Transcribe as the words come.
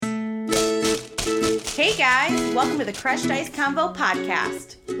Hey guys, welcome to the Crushed Ice Convo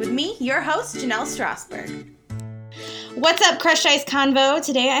podcast with me, your host, Janelle Strasberg. What's up, Crushed Ice Convo?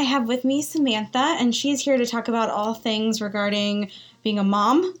 Today I have with me Samantha, and she's here to talk about all things regarding being a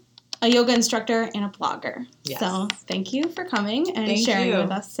mom, a yoga instructor, and a blogger. Yes. So thank you for coming and Thank sharing you.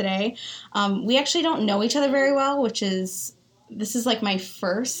 with us today. We actually don't know each other very well, this is like my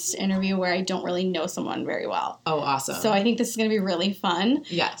first interview where I don't really know someone very well. Oh, awesome. So I think this is going to be really fun.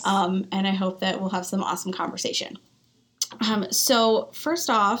 Yes. And I hope that we'll have some awesome conversation. So first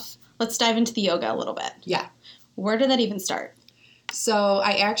off, let's dive into the yoga a little bit. Yeah. Where did that even start? So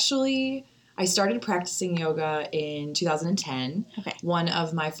I started practicing yoga in 2010. Okay. One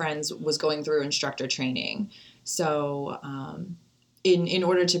of my friends was going through instructor training. So in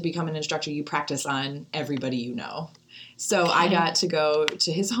order to become an instructor, you practice on everybody you know. So Okay. I got to go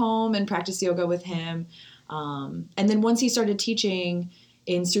to his home and practice yoga with him. And then once he started teaching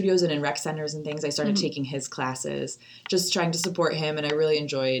in studios and in rec centers and things, I started taking his classes, just trying to support him, and I really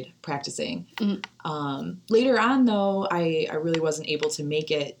enjoyed practicing. Later on, though, I really wasn't able to make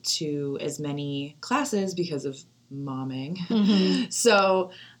it to as many classes because of momming.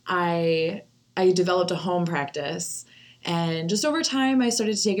 So I developed a home practice, and just over time, I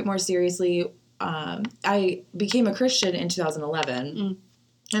started to take it more seriously. I became a Christian in 2011,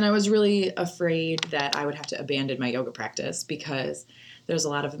 and I was really afraid that I would have to abandon my yoga practice because there's a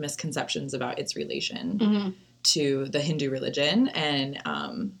lot of misconceptions about its relation to the Hindu religion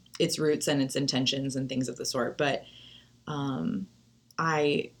and its roots and its intentions and things of the sort. But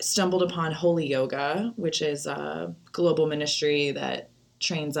I stumbled upon Holy Yoga, which is a global ministry that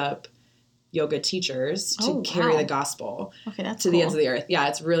trains up yoga teachers to carry the gospel that's to cool. the ends of the earth. Yeah,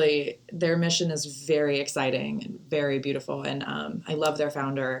 it's really, their mission is very exciting and very beautiful. And I love their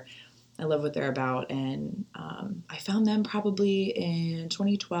founder. I love what they're about. And I found them probably in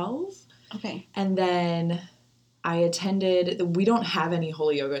 2012. Okay. And then I attended, we don't have any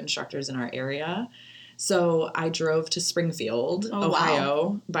Holy Yoga instructors in our area. So I drove to Springfield,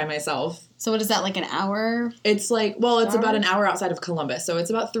 Ohio by myself. So what is that, like an hour? It's like, well, it's about an hour outside of Columbus. So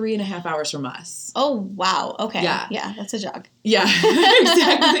it's about 3.5 hours from us. Oh, wow. Okay. Yeah. Yeah, that's a jog. Yeah,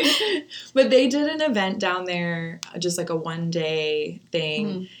 exactly. But they did an event down there, just like a one-day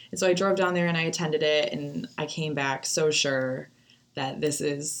thing. And so I drove down there and I attended it, and I came back so sure that this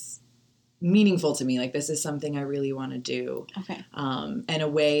is meaningful to me. Like, this is something I really want to do. Okay. In a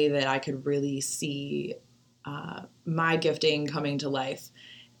way that I could really see my gifting coming to life,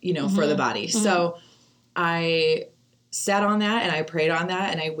 for the body. So I sat on that and I prayed on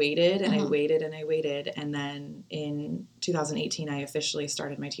that and I waited and I waited and I waited. And then in 2018, I officially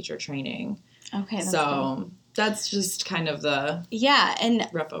started my teacher training. Okay. That's so cool. That's just kind of the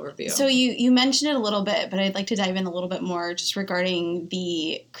rough overview. So you mentioned it a little bit, but I'd like to dive in a little bit more just regarding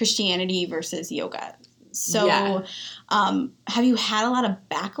the Christianity versus yoga. So have you had a lot of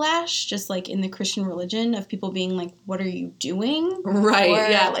backlash just like in the Christian religion of people being like, what are you doing? Right. Or,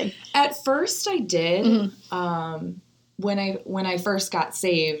 yeah. Like, at first I did. When I first got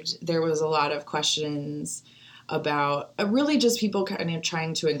saved, there was a lot of questions about really just people kind of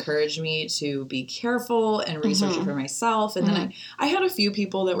trying to encourage me to be careful and research it for myself. And then I had a few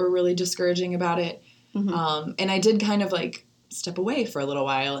people that were really discouraging about it. And I did kind of like step away for a little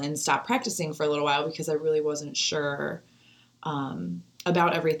while and stop practicing for a little while because I really wasn't sure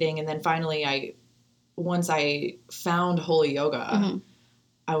about everything. And then finally, once I found Holy Yoga,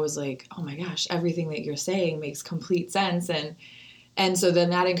 I was like, oh my gosh, everything that you're saying makes complete sense. And so then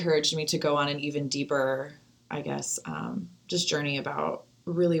that encouraged me to go on an even deeper, I guess, just journey about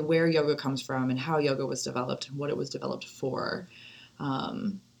really where yoga comes from and how yoga was developed and what it was developed for.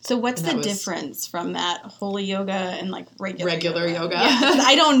 So what's the difference from that Holy Yoga and like regular yoga? Yeah,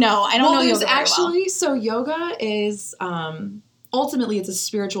 I don't know. I don't know yoga very well. So yoga is ultimately it's a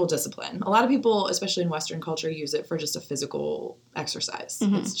spiritual discipline. A lot of people, especially in Western culture, use it for just a physical exercise.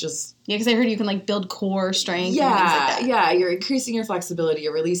 It's just because I heard you can like build core strength. Yeah, and things like that. Yeah. You're increasing your flexibility.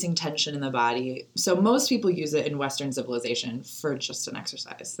 You're releasing tension in the body. So most people use it in Western civilization for just an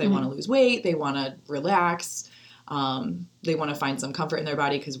exercise. They want to lose weight. They want to relax. They want to find some comfort in their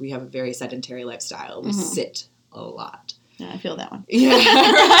body because we have a very sedentary lifestyle. We sit a lot. Yeah, I feel that one. Yeah,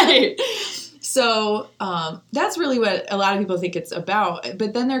 right. So that's really what a lot of people think it's about.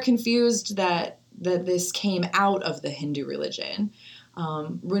 But then they're confused that this came out of the Hindu religion,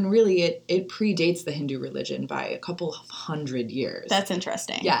 when really it predates the Hindu religion by a couple of 100 years. That's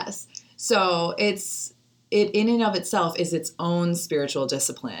interesting. Yes. So it in and of itself is its own spiritual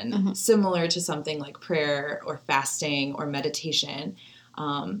discipline, similar to something like prayer or fasting or meditation,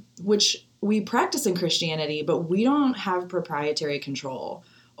 which we practice in Christianity, but we don't have proprietary control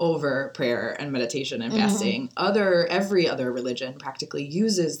over prayer and meditation and fasting. Every other religion practically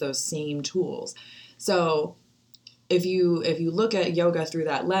uses those same tools. So if you look at yoga through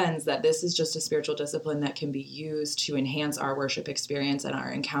that lens, that this is just a spiritual discipline that can be used to enhance our worship experience and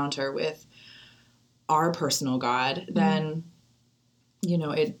our encounter with our personal God, then,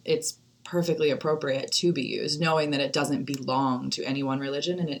 it's perfectly appropriate to be used, knowing that it doesn't belong to any one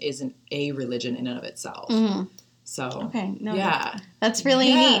religion and it isn't a religion in and of itself. So, okay. No, yeah. That's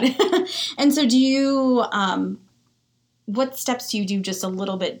really neat. And so do you, what steps do you do just a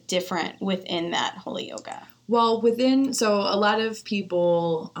little bit different within that holy yoga? Well, so a lot of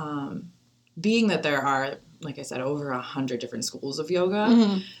people, being that there are, like I said, over 100 different schools of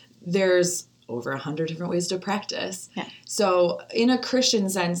yoga, there's over 100 different ways to practice. Yeah. So in a Christian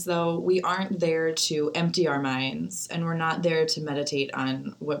sense, though, we aren't there to empty our minds, and we're not there to meditate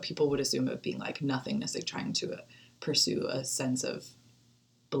on what people would assume of being like nothingness, like trying to pursue a sense of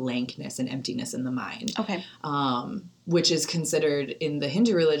blankness and emptiness in the mind. Okay. Which is considered in the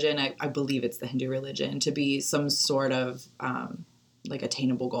Hindu religion, I believe it's the Hindu religion, to be some sort of like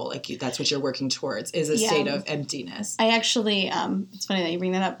attainable goal, like that's what you're working towards, is a state of emptiness. I actually, it's funny that you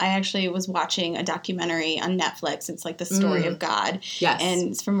bring that up. I actually was watching a documentary on Netflix. It's like the story of God. Yes. And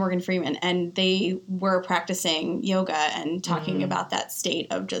it's from Morgan Freeman. And they were practicing yoga and talking about that state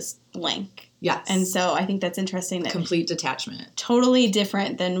of just blank. Yes. And so I think that's interesting. That complete detachment. Totally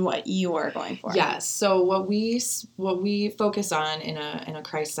different than what you are going for. Yes. So what we focus on in a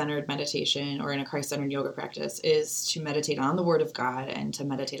Christ-centered meditation or in a Christ-centered yoga practice is to meditate on the Word of God and to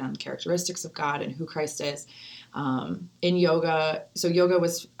meditate on the characteristics of God and who Christ is. In yoga, so yoga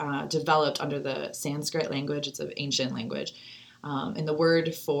was developed under the Sanskrit language. It's an ancient language. And the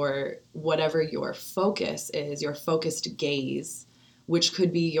word for whatever your focus is, your focused gaze, which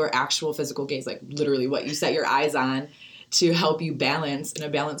could be your actual physical gaze, like literally what you set your eyes on to help you balance in a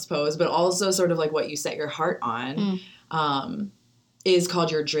balanced pose, but also sort of like what you set your heart on, is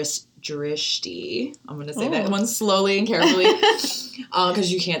called your drishti. I'm going to say that one slowly and carefully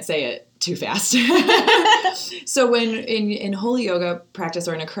because you can't say it too fast. So when in holy yoga practice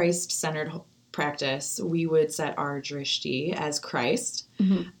or in a Christ-centered practice, we would set our drishti as Christ,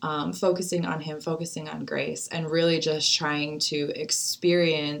 focusing on him, focusing on grace, and really just trying to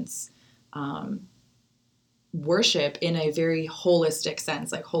experience worship in a very holistic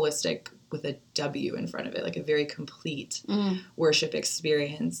sense, like holistic with a W in front of it, like a very complete worship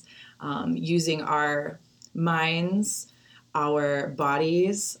experience, using our minds, our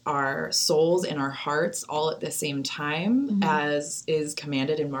bodies, our souls, and our hearts all at the same time, as is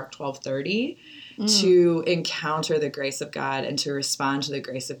commanded in Mark 12:30, to encounter the grace of God and to respond to the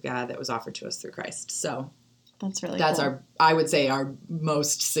grace of God that was offered to us through Christ. So that's cool. I would say our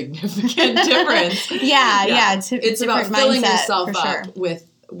most significant difference. It's about filling yourself up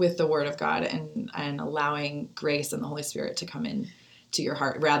with the Word of God and allowing grace and the Holy Spirit to come in to your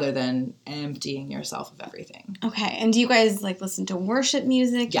heart rather than emptying yourself of everything. Okay. And do you guys like listen to worship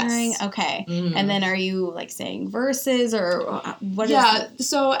music during? Okay. And then are you like saying verses or what is it?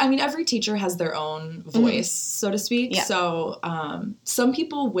 So, I mean, every teacher has their own voice, so to speak. Yeah. So some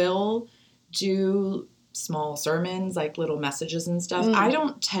people will do small sermons, like little messages and stuff. I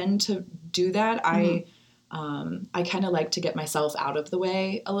don't tend to do that. I kind of like to get myself out of the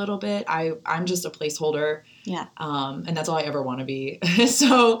way a little bit. I'm just a placeholder. Yeah. And that's all I ever want to be.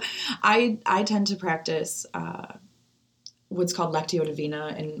 So I tend to practice what's called Lectio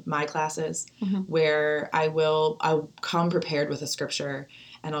Divina in my classes, where I'll come prepared with a scripture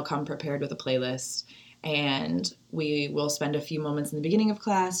and I'll come prepared with a playlist. And we will spend a few moments in the beginning of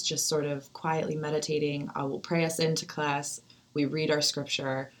class just sort of quietly meditating. I will pray us into class. We read our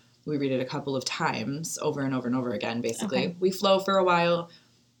scripture. We read it a couple of times over and over and over again, basically. Okay. We flow for a while.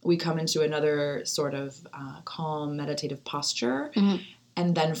 We come into another sort of calm, meditative posture.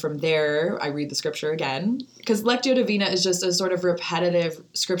 And then from there, I read the scripture again. Because Lectio Divina is just a sort of repetitive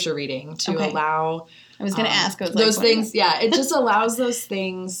scripture reading to allow... I was going to ask. Those things, it just allows those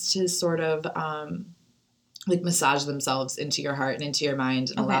things to sort of... like massage themselves into your heart and into your mind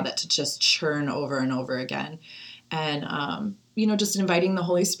and allow that to just churn over and over again. And, just inviting the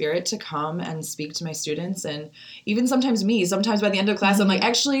Holy Spirit to come and speak to my students and even sometimes me. Sometimes by the end of class, I'm like,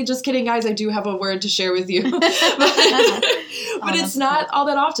 actually, just kidding, guys. I do have a word to share with you. but it's not all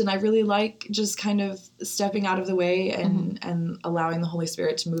that often. I really like just kind of stepping out of the way and allowing the Holy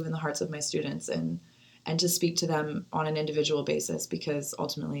Spirit to move in the hearts of my students and and to speak to them on an individual basis, because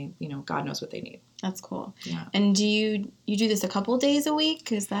ultimately, God knows what they need. That's cool. Yeah. And do you do this a couple days a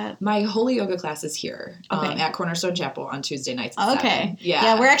week? Is that my holy yoga class is here at Cornerstone Chapel on Tuesday nights at 7.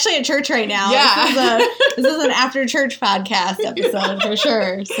 Yeah, we're actually at church right now. Yeah. This is an after church podcast episode for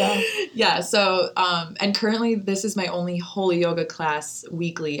sure. So yeah, so and currently this is my only holy yoga class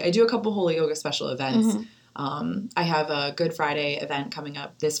weekly. I do a couple holy yoga special events. I have a Good Friday event coming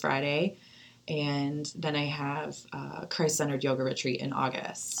up this Friday. And then I have a Christ-centered yoga retreat in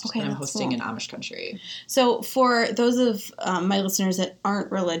August that I'm hosting in Amish country. So for those of my listeners that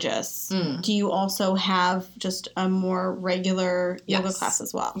aren't religious, do you also have just a more regular yoga class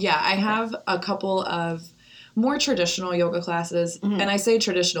as well? Yeah, I have a couple of more traditional yoga classes. And I say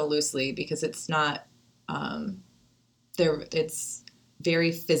traditional loosely because it's not, it's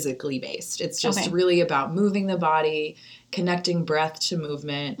very physically based. It's just really about moving the body, connecting breath to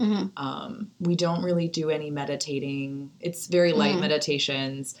movement. We don't really do any meditating. It's very light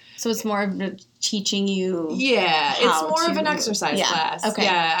meditations. So it's more of teaching you. Yeah, it's more of an exercise class. Okay.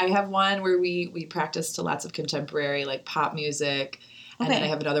 Yeah, I have one where we practice to lots of contemporary like pop music, and then I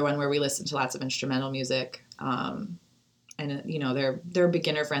have another one where we listen to lots of instrumental music. And they're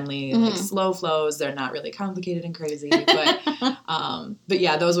beginner friendly, like slow flows. They're not really complicated and crazy, but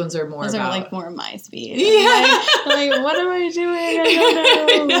yeah, those ones are more. Those about... are like more my speed. Yeah, like what am I doing? I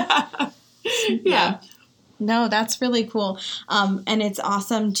don't know. Yeah. No, that's really cool. And it's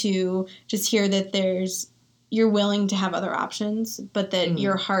awesome to just hear that you're willing to have other options, but that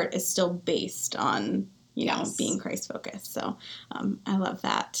your heart is still based on being Christ focused. So I love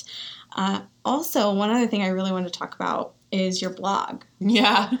that. Also, one other thing I really want to talk about is your blog.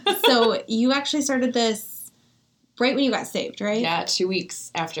 Yeah. So you actually started this right when you got saved, right? Yeah, 2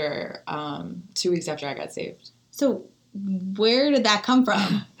 weeks after I got saved. So where did that come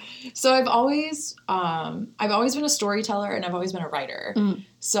from? So I've always been a storyteller, and I've always been a writer.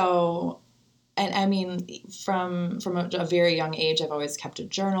 So, and I mean, from a very young age, I've always kept a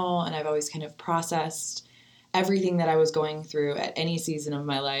journal, and I've always kind of processed everything that I was going through at any season of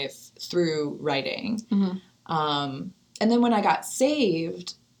my life through writing. And then when I got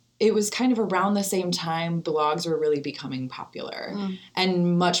saved, it was kind of around the same time blogs were really becoming popular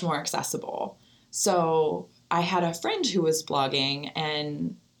and much more accessible. So I had a friend who was blogging,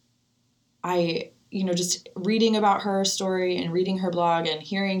 and I, just reading about her story and reading her blog and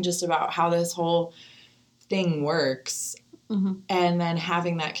hearing just about how this whole thing works, and then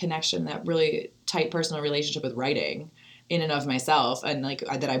having that connection, that really tight personal relationship with writing in and of myself, and like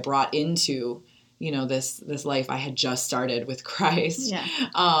that I brought into, this life I had just started with Christ. Yeah.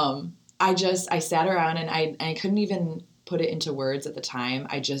 I sat around, and I couldn't even put it into words at the time.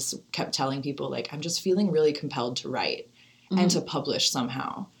 I just kept telling people, like, I'm just feeling really compelled to write and to publish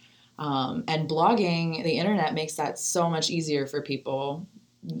somehow. And blogging, the internet makes that so much easier for people.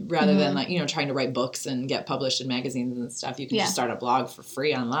 Rather than like, trying to write books and get published in magazines and stuff, you can just start a blog for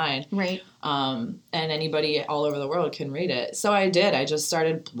free online. Right. And anybody all over the world can read it. So I did. I just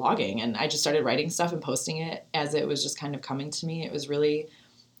started blogging, and I just started writing stuff and posting it as it was just kind of coming to me. It was really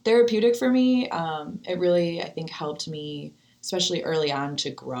therapeutic for me. It really, I think, helped me, especially early on,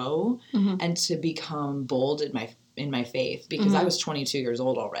 to grow and to become bold in my faith, because I was 22 years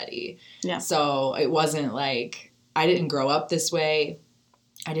old already. Yeah. So it wasn't like I didn't grow up this way.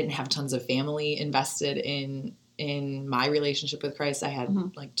 I didn't have tons of family invested in my relationship with Christ. I had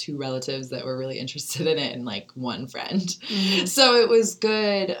like 2 relatives that were really interested in it, and like 1 friend. So it was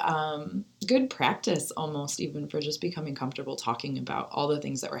good practice almost, even for just becoming comfortable talking about all the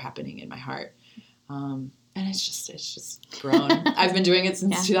things that were happening in my heart. And it's just grown. I've been doing it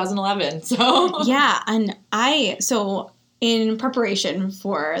since 2011. So yeah. And in preparation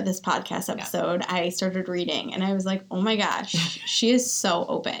for this podcast episode, I started reading, and I was like, oh my gosh, she is so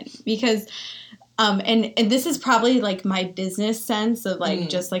open, because, and this is probably like my business sense of like,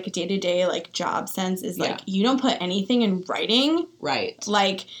 just like a day-to-day, like job sense is like, you don't put anything in writing. Right.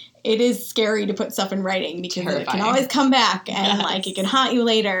 Like, it is scary to put stuff in writing, because it can always come back, and like it can haunt you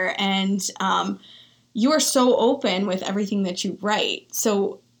later. And, you are so open with everything that you write.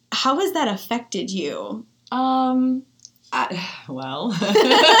 So how has that affected you? Well,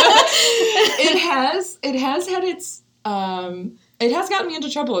 it has had its, it has gotten me into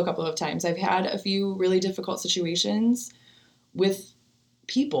trouble a couple of times. I've had a few really difficult situations with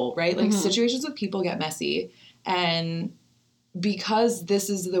people, right? Like situations with people get messy. And because this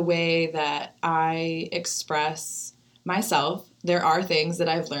is the way that I express myself, there are things that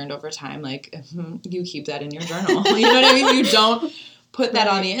I've learned over time, like you keep that in your journal. You know what I mean? You don't put that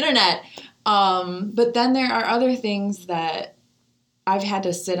on the internet. But then there are other things that I've had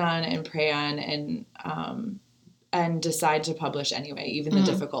to sit on and pray on and decide to publish anyway, even the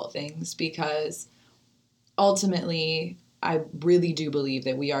difficult things, because ultimately I really do believe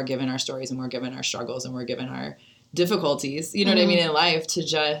that we are given our stories and we're given our struggles and we're given our difficulties, you know what I mean, in life, to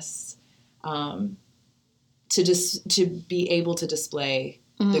be able to display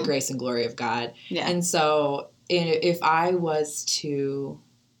the grace and glory of God. Yeah. And so if I was to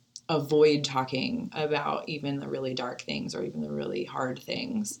avoid talking about even the really dark things or even the really hard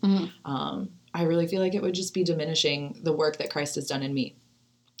things, I really feel like it would just be diminishing the work that Christ has done in me.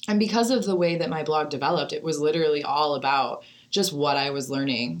 And because of the way that my blog developed, it was literally all about just what I was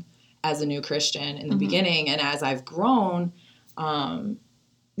learning as a new Christian in the beginning. And as I've grown,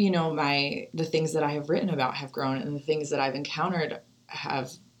 you know, the things that I have written about have grown, and the things that I've encountered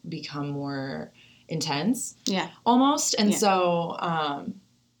have become more intense. Yeah. Almost. And so,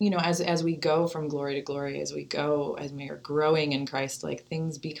 you know, as we go from glory to glory, as we are growing in Christ, like,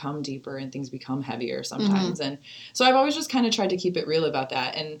 things become deeper and things become heavier sometimes. And so I've always just kind of tried to keep it real about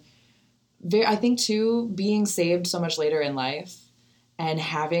that. And I think too, being saved so much later in life and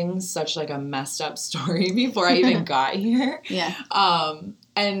having such like a messed up story before I even got here. Yeah.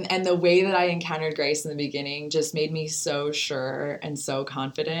 And the way that I encountered grace in the beginning just made me so sure and so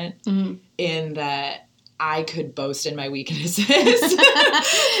confident in that I could boast in my weaknesses.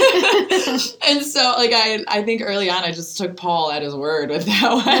 And so, like, I think early on I just took Paul at his word with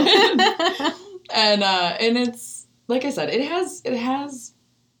that one. And it's, like I said, it has,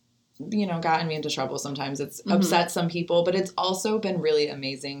 you know, gotten me into trouble sometimes. It's upset some people, but it's also been really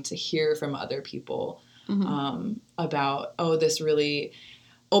amazing to hear from other people about, oh, this really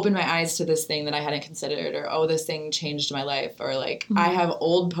opened my eyes to this thing that I hadn't considered, or, oh, this thing changed my life, or like I have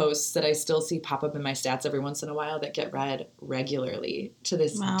old posts that I still see pop up in my stats every once in a while that get read regularly to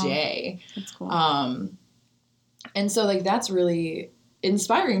this day. That's cool. And so, like, that's really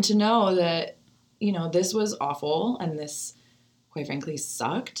inspiring to know that, you know, this was awful and this, quite frankly,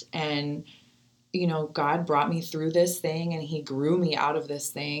 sucked, and, you know, God brought me through this thing and he grew me out of this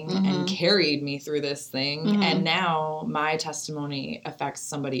thing and carried me through this thing. And now my testimony affects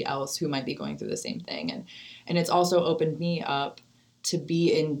somebody else who might be going through the same thing. And it's also opened me up to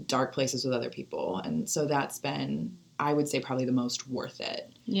be in dark places with other people. And so that's been, I would say, probably the most worth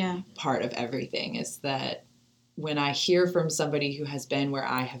it part of everything, is that when I hear from somebody who has been where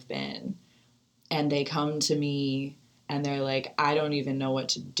I have been and they come to me and they're like, I don't even know what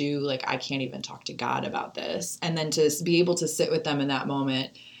to do. Like, I can't even talk to God about this. And then to be able to sit with them in that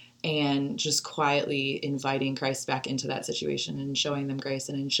moment and just quietly inviting Christ back into that situation and showing them grace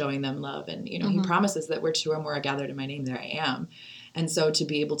and showing them love. And, you know, he promises that where two or more are gathered in my name, there I am. And so to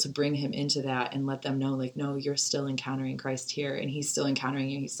be able to bring him into that and let them know, like, no, you're still encountering Christ here, and he's still encountering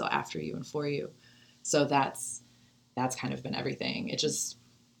you. He's still after you and for you. So that's kind of been everything. It just...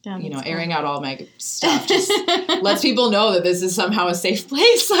 Yeah, you know, airing out all my stuff just lets people know that this is somehow a safe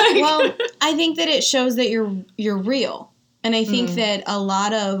place. Like, well, I think that it shows that you're real, and I think that a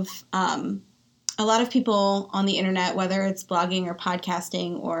lot of people on the internet, whether it's blogging or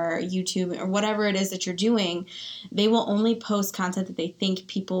podcasting or YouTube or whatever it is that you're doing, they will only post content that they think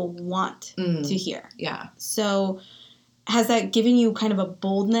people want to hear. Yeah. So, has that given you kind of a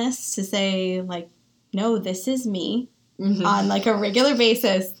boldness to say, like, no, this is me? On like a regular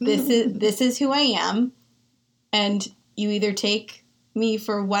basis, this is who I am, and you either take me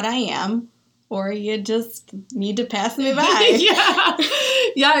for what I am, or you just need to pass me by.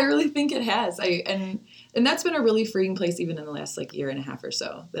 Yeah, I really think it has. And that's been a really freeing place, even in the last like year and a half or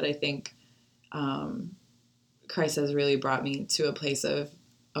so, that I think Christ has really brought me to a place of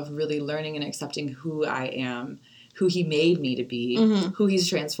really learning and accepting who I am, who he made me to be, who he's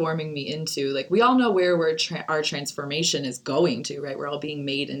transforming me into. Like, we all know where our transformation is going to, right? We're all being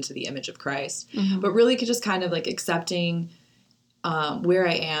made into the image of Christ. But really just kind of like accepting where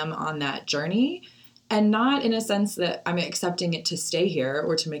I am on that journey, and not in a sense that I'm accepting it to stay here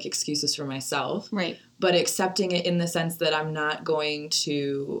or to make excuses for myself. Right. But accepting it in the sense that I'm not going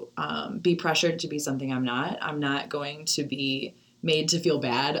to be pressured to be something I'm not. I'm not going to be made to feel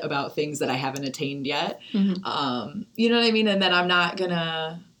bad about things that I haven't attained yet. You know what I mean? And that I'm not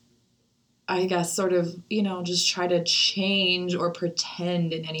gonna, I guess, sort of, you know, just try to change or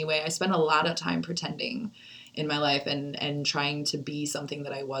pretend in any way. I spent a lot of time pretending in my life and trying to be something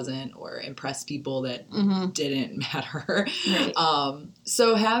that I wasn't, or impress people that didn't matter. Right.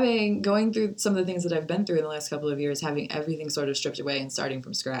 So going through some of the things that I've been through in the last couple of years, having everything sort of stripped away and starting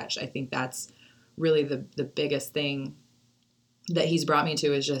from scratch, I think that's really the biggest thing that he's brought me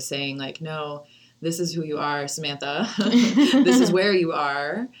to, is just saying, like, no, this is who you are, Samantha. This is where you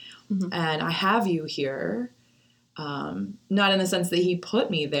are. And I have you here. Not in the sense that he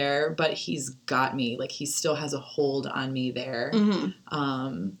put me there, but he's got me. Like, he still has a hold on me there.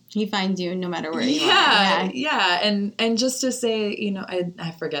 Mm-hmm. He finds you no matter where you are. Yeah. And just to say, you know,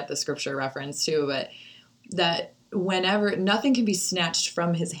 I forget the scripture reference too, but that whenever nothing can be snatched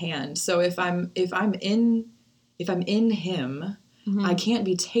from his hand. So if I'm in him, Mm-hmm. I can't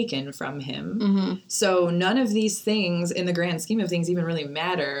be taken from him. Mm-hmm. So none of these things in the grand scheme of things even really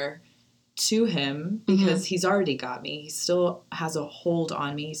matter to him because he's already got me. He still has a hold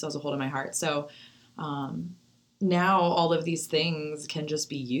on me. He still has a hold on my heart. So now all of these things can just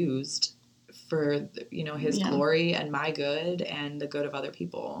be used for, you know, his glory and my good and the good of other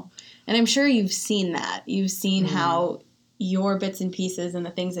people. And I'm sure you've seen that. You've seen how your bits and pieces and the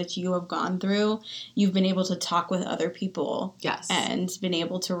things that you have gone through, you've been able to talk with other people. Yes. And been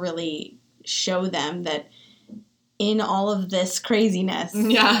able to really show them that in all of this craziness,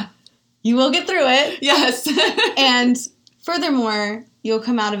 you will get through it. Yes. And furthermore, you'll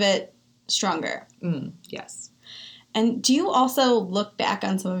come out of it stronger. Yes. And do you also look back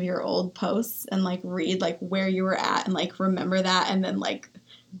on some of your old posts and, like, read, like, where you were at and, like, remember that and then, like,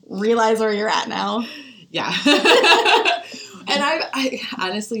 realize where you're at now? Yeah. And I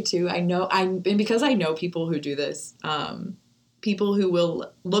honestly, too, because I know people who do this, people who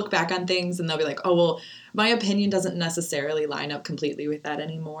will look back on things and they'll be like, oh, well, my opinion doesn't necessarily line up completely with that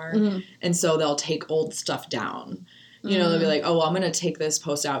anymore. And so they'll take old stuff down. You know, they'll be like, oh, well, I'm going to take this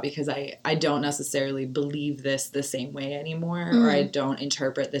post out because I don't necessarily believe this the same way anymore, or I don't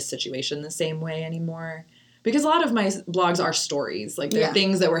interpret this situation the same way anymore. Because a lot of my blogs are stories. Like, they're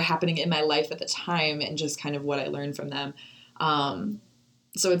things that were happening in my life at the time and just kind of what I learned from them.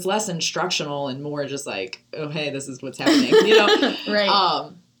 So it's less instructional and more just like, oh, hey, this is what's happening, you know? Right.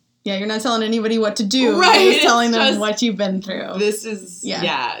 Yeah, you're not telling anybody what to do. Right. You're just telling them what you've been through. This is,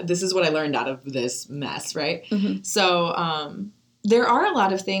 this is what I learned out of this mess, right? So there are a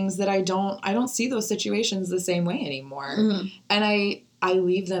lot of things that I don't see those situations the same way anymore. And I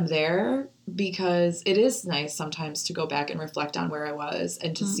leave them there because it is nice sometimes to go back and reflect on where I was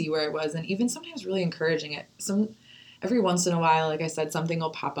and to see where I was, and even sometimes really encouraging it. Every once in a while, like I said, something will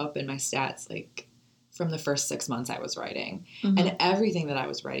pop up in my stats, like from the first 6 months I was writing. And everything that I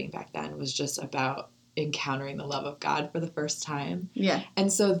was writing back then was just about encountering the love of God for the first time. Yeah.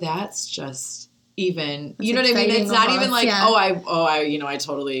 And so that's just even, you know what I mean? It's not even like, I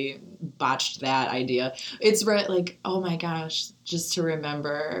totally botched that idea. It's like, oh my gosh, just to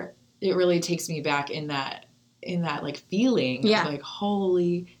remember, it really takes me back in that like feeling of like,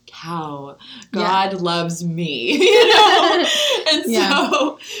 holy cow, God loves me, you know? And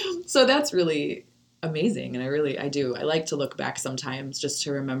so that's really amazing. And I like to look back sometimes just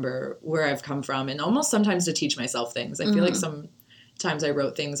to remember where I've come from, and almost sometimes to teach myself things. I feel like sometimes I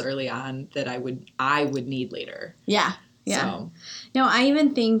wrote things early on that I would need later. Yeah. Yeah. So. No, I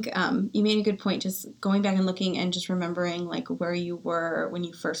even think you made a good point, just going back and looking and just remembering, like, where you were when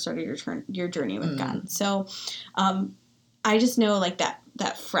you first started your journey with God. So I just know, like, that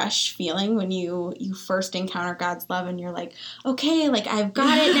fresh feeling when you first encounter God's love and you're like, okay, like, I've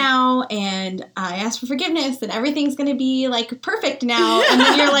got it now, and I asked for forgiveness and everything's going to be, like, perfect now. And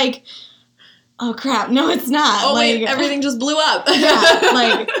then you're like, oh, crap, no, it's not. Oh, like, wait, everything just blew up. Yeah,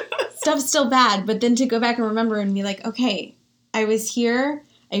 like, stuff's still bad, but then to go back and remember and be like, okay, I was here,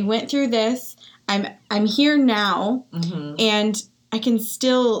 I went through this, I'm here now, and I can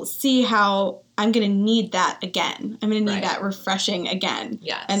still see how I'm going to need that again. I'm going to need that refreshing again.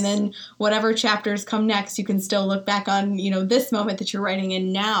 Yes. And then whatever chapters come next, you can still look back on, this moment that you're writing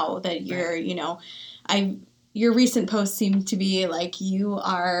in now that you're, your recent posts seem to be like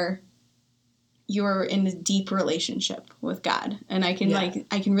you're in a deep relationship with God, and I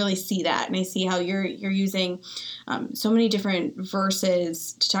can really see that, and I see how you're using so many different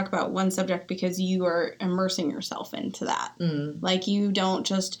verses to talk about one subject because you are immersing yourself into that. Like, you don't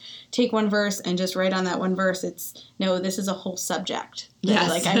just take one verse and just write on that one verse. This is a whole subject. Yes.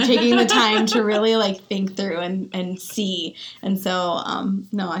 Like, I'm taking the time to really, like, think through and see, and so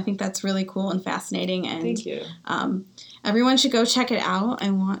I think that's really cool and fascinating. And thank you. Everyone should go check it out.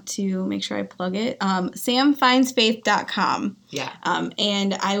 I want to make sure I plug it. samfindsfaith.com. Yeah.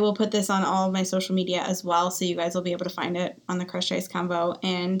 And I will put this on all of my social media as well, so you guys will be able to find it on the Crushed Ice Convo.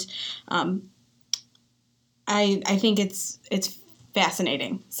 And I think it's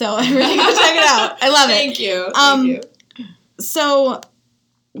fascinating. So everybody go check it out. I love it. Thank you. Thank you. So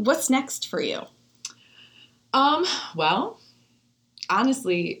what's next for you? Well,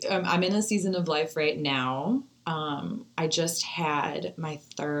 honestly, I'm in a season of life right now. I just had my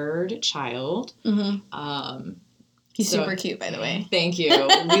third child. He's super cute, by the way. Thank you.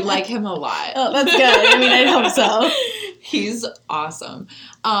 We like him a lot. Oh, that's good. I mean, I hope so. He's awesome.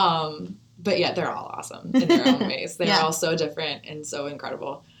 But yeah, they're all awesome in their own ways. They're all so different and so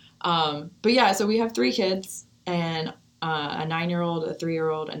incredible. But yeah, so we have 3 kids and a 9-year-old, a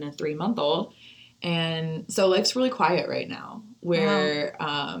 3-year-old, and a 3-month-old. And so life's really quiet right now where,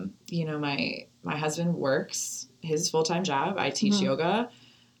 you know, my husband works his full-time job. I teach yoga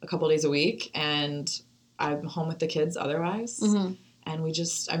a couple days a week, and I'm home with the kids otherwise. And we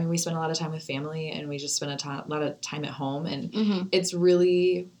spend a lot of time with family, and we just spend a lot of time at home. And it's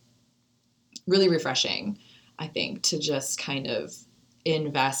really, really refreshing, I think, to just kind of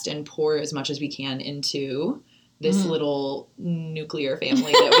invest and pour as much as we can into this little nuclear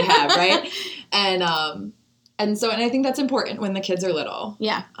family that we have, right? And I think that's important when the kids are little.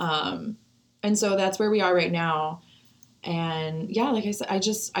 Yeah. And so that's where we are right now. And yeah, like I said,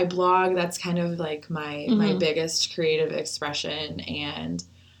 I blog. That's kind of like my biggest creative expression. And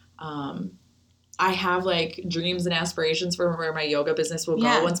I have like dreams and aspirations for where my yoga business will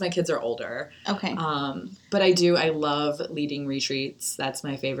go once my kids are older. Okay. But I love leading retreats. That's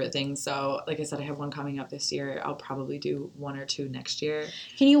my favorite thing. So like I said, I have one coming up this year. I'll probably do 1 or 2 next year.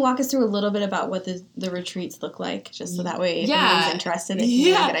 Can you walk us through a little bit about what the retreats look like? Just so that way if anyone's interested, they can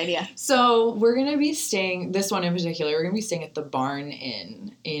get a good idea. So we're going to be staying, this one in particular, we're going to be staying at the Barn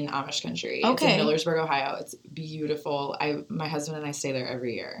Inn in Amish country. Okay. It's in Millersburg, Ohio. It's beautiful. My husband and I stay there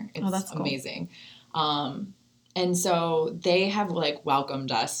every year. It's that's cool. Amazing. And so they have like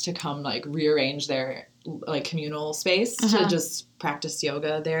welcomed us to come like rearrange their like communal space to just practice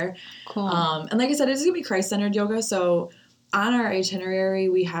yoga there. Cool. And like I said, it's going to be Christ-centered yoga. So on our itinerary,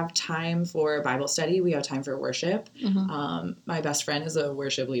 we have time for Bible study. We have time for worship. My best friend is a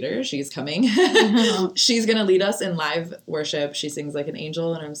worship leader. She's coming. She's going to lead us in live worship. She sings like an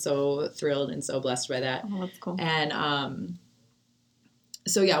angel, and I'm so thrilled and so blessed by that. Oh, that's cool. And,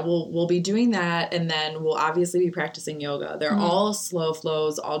 so yeah, we'll be doing that, and then we'll obviously be practicing yoga. They're all slow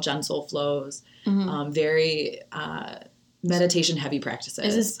flows, all gentle flows, very meditation heavy practices.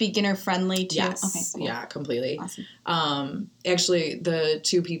 Is this beginner friendly too? Yes. Okay, cool. Yeah, completely. Awesome. Actually, the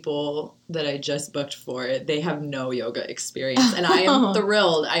 2 people that I just booked for, they have no yoga experience, and I am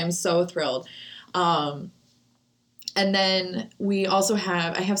thrilled. I am so thrilled. And then we also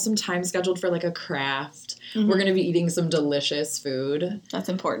I have some time scheduled for like a craft. We're going to be eating some delicious food. That's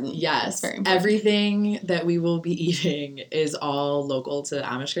important. Yes. That's very important. Everything that we will be eating is all local to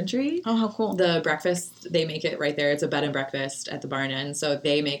Amish country. Oh, how cool. The breakfast, they make it right there. It's a bed and breakfast at the Barn Inn. So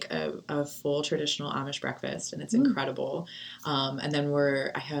they make a full traditional Amish breakfast, and it's incredible. And then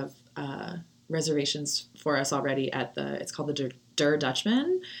I have reservations for us already at it's called the Der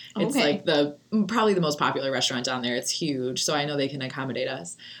Dutchman. It's like probably the most popular restaurant down there. It's huge, so I know they can accommodate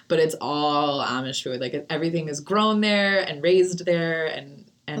us. But it's all Amish food. Like everything is grown there and raised there and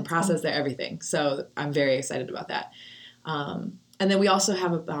processed there, everything. So I'm very excited about that. And then we also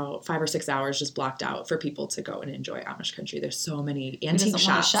have about 5 or 6 hours just blocked out for people to go and enjoy Amish country. There's so many antique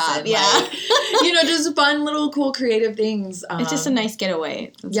shops. And like, just fun little cool creative things. It's just a nice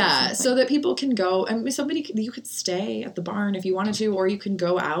getaway. So that people can go. I mean, you could stay at the barn if you wanted to, or you can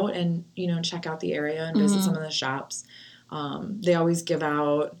go out and, check out the area and visit some of the shops. They always give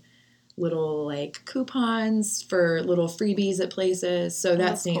out little like coupons for little freebies at places. So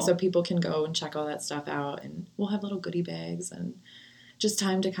that's neat. Cool. So people can go and check all that stuff out, and we'll have little goodie bags and just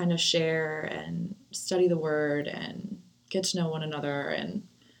time to kind of share and study the word and get to know one another. And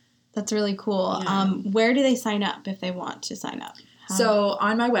that's really cool. Yeah. Where do they sign up if they want to sign up? So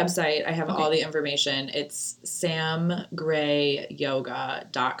on my website, I have all the information. It's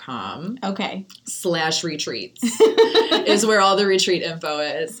samgrayyoga.com. Okay. /retreats is where all the retreat info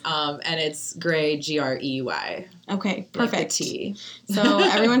is. And it's Gray, Grey. Okay, perfect. Like the T. So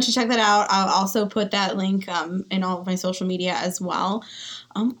everyone should check that out. I'll also put that link in all of my social media as well.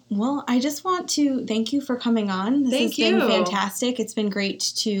 Well, I just want to thank you for coming on. This has been fantastic. It's been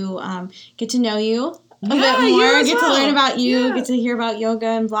great to get to know you a bit more, get to learn about you, get to hear about yoga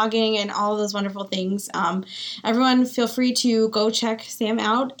and blogging and all of those wonderful things. Everyone feel free to go check Sam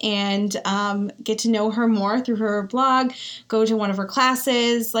out and get to know her more through her blog. Go to one of her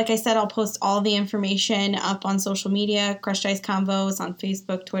classes. Like I said, I'll post all the information up on social media. Crushed Ice Convos on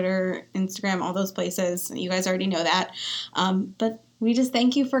Facebook, Twitter, Instagram, all those places. You guys already know that. But we just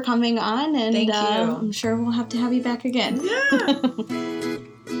thank you for coming on, and thank you. I'm sure we'll have to have you back again. Yeah.